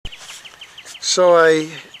So I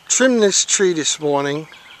trimmed this tree this morning.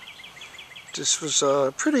 This was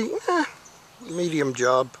a pretty medium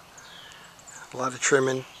job. A lot of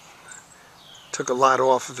trimming. Took a lot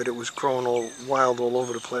off of it. It was growing all wild all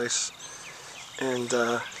over the place. And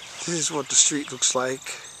this is what the street looks like.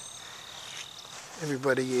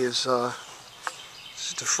 Everybody is,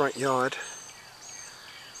 this is the front yard.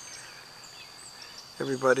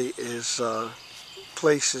 Everybody is,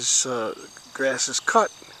 grass is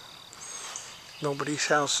cut. Nobody's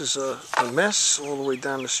house is a mess all the way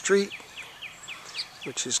down the street,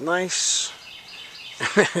 which is nice.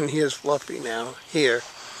 And here's Fluffy now, here.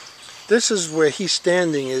 This is where he's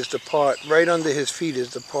standing, is the part, right under his feet is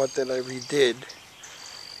the part that I redid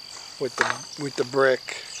with the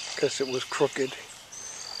brick, because it was crooked.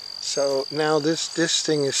 So now this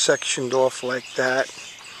thing is sectioned off like that.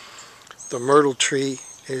 The myrtle tree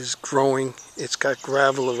is growing. It's got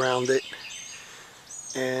gravel around it.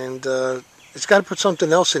 And it's got to put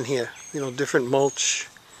something else in here, you know, different mulch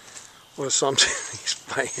or something. He's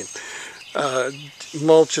playing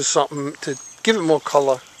mulch or something to give it more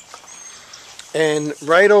color. And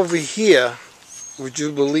right over here, would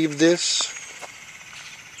you believe this?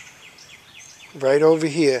 Right over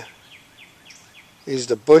here is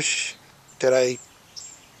the bush that I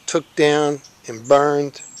took down and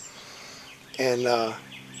burned, and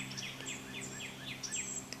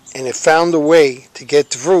it found a way to get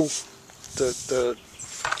through the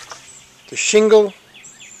shingle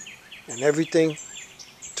and everything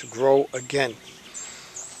to grow again.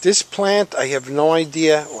 This plant, I have no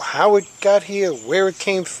idea how it got here, where it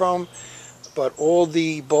came from, but all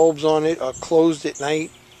the bulbs on it are closed at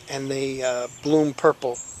night and they bloom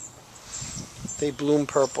purple. They bloom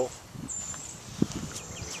purple.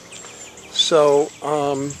 So,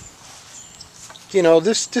 you know,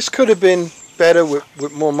 this could have been better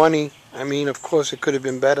with more money. I mean, of course, it could have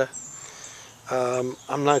been better.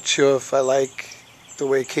 I'm not sure if I like the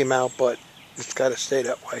way it came out, but it's got to stay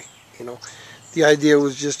that way, you know. The idea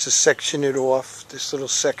was just to section it off, this little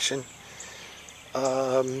section,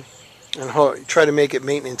 and try to make it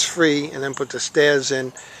maintenance free, and then put the stairs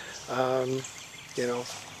in. You know,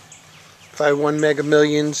 if I won Mega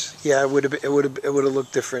Millions, yeah, it would have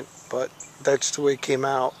looked different. But that's the way it came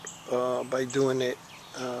out by doing it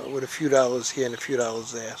with a few dollars here and a few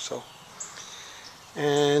dollars there. So,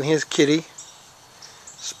 and here's Kitty,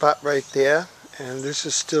 spot right there, and this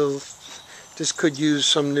is still. This could use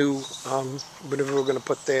some new, whatever we're going to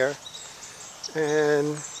put there.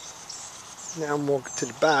 And now I'm walking to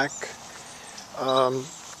the back.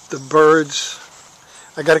 The birds,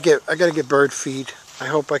 I gotta get bird feed. I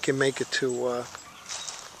hope I can make it to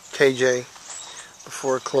KJ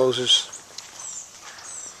before it closes.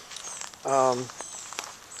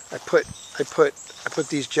 I put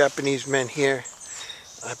these Japanese men here.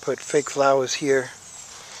 I put fake flowers here.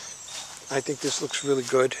 I think this looks really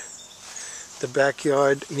good. The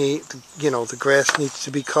backyard the grass needs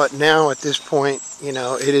to be cut now. At this point, you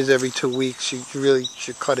know, it is every 2 weeks. You really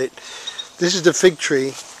should cut it. This is the fig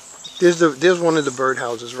tree. There's one of the bird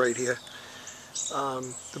houses right here.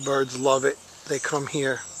 The birds love it. They come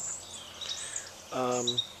here.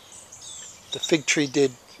 The fig tree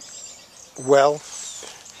did well.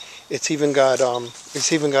 It's even got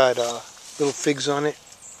little figs on it,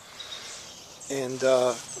 and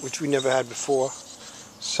which we never had before.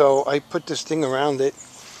 So I put this thing around it,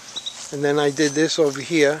 and then I did this over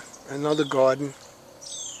here, another garden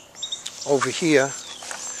over here.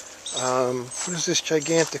 What is this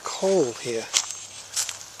gigantic hole here?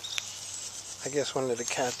 I guess one of the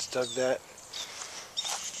cats dug that.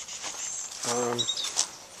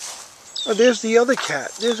 Oh, there's the other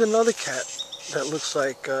cat. There's another cat that looks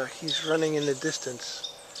like he's running in the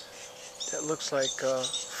distance. That looks like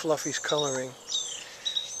Fluffy's coloring.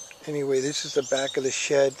 Anyway, this is the back of the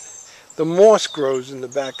shed. The moss grows in the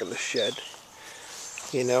back of the shed.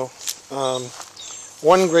 You know,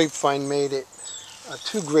 one grapevine made it.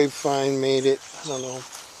 Two grapevine made it. I don't know.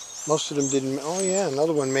 Most of them didn't. Oh yeah,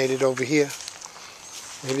 another one made it over here.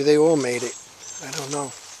 Maybe they all made it. I don't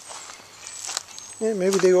know. Yeah,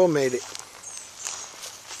 maybe they all made it.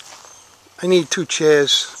 I need 2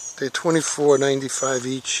 chairs. They're $24.95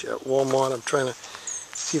 each at Walmart. I'm trying to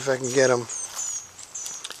see if I can get them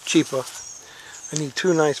cheaper. I need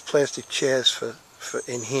 2 nice plastic chairs for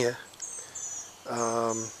in here.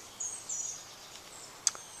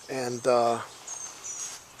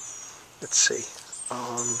 Let's see.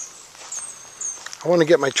 I want to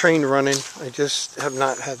get my train running. I just have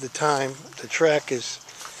not had the time. The track is,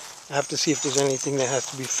 I have to see if there's anything that has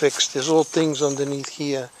to be fixed. There's all things underneath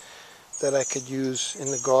here that I could use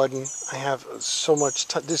in the garden. I have so much,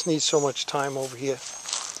 this needs so much time over here.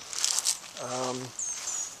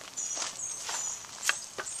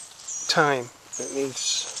 time. It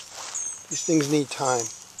needs, these things need time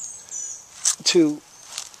to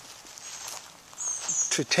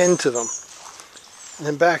tend to them. And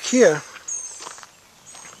then back here,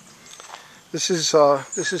 this is how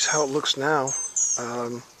it looks now.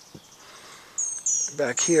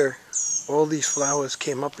 Back here, all these flowers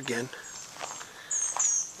came up again,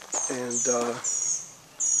 and the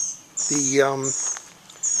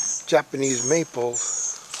Japanese maple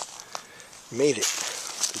made it.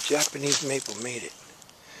 The Japanese maple made it.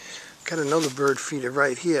 Got another bird feeder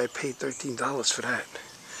right here. I paid $13 for that,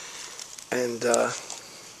 and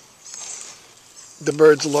the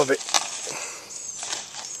birds love it.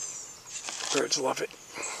 Birds love it.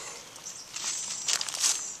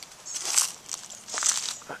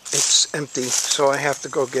 It's empty, so I have to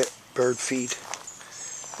go get bird seed.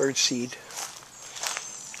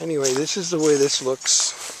 Anyway, this is the way this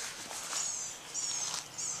looks.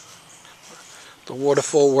 The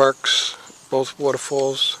waterfall works. Both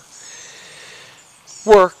waterfalls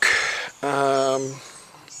work.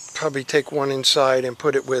 Probably take one inside and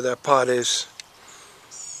put it where that pot is.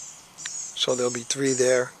 So there'll be 3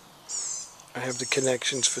 there. I have the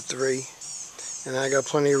connections for 3. And I got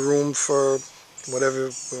plenty of room for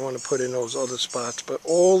whatever we want to put in those other spots. But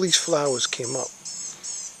all these flowers came up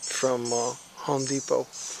from Home Depot.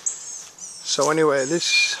 So anyway,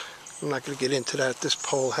 this, I'm not going to get into that. This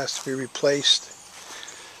pole has to be replaced.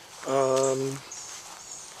 And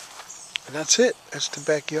that's it. That's the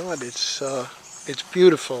backyard. It's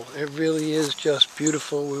beautiful. It really is just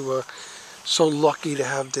beautiful. We were so lucky to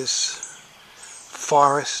have this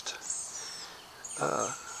forest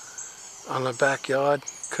on the backyard,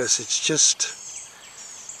 because it's just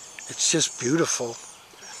beautiful.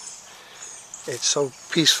 It's so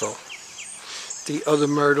peaceful. The other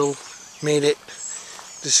myrtle made it.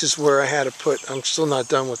 This is where I had to put, I'm still not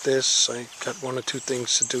done with this. I got 1 or 2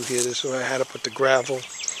 things to do here. This is where I had to put the gravel,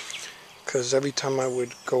 because every time I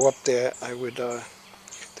would go up there, the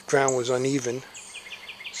ground was uneven.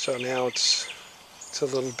 So now it's a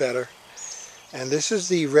little better. And this is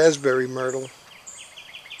the raspberry myrtle.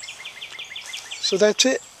 So that's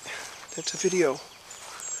it. That's a video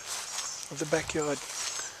of the backyard.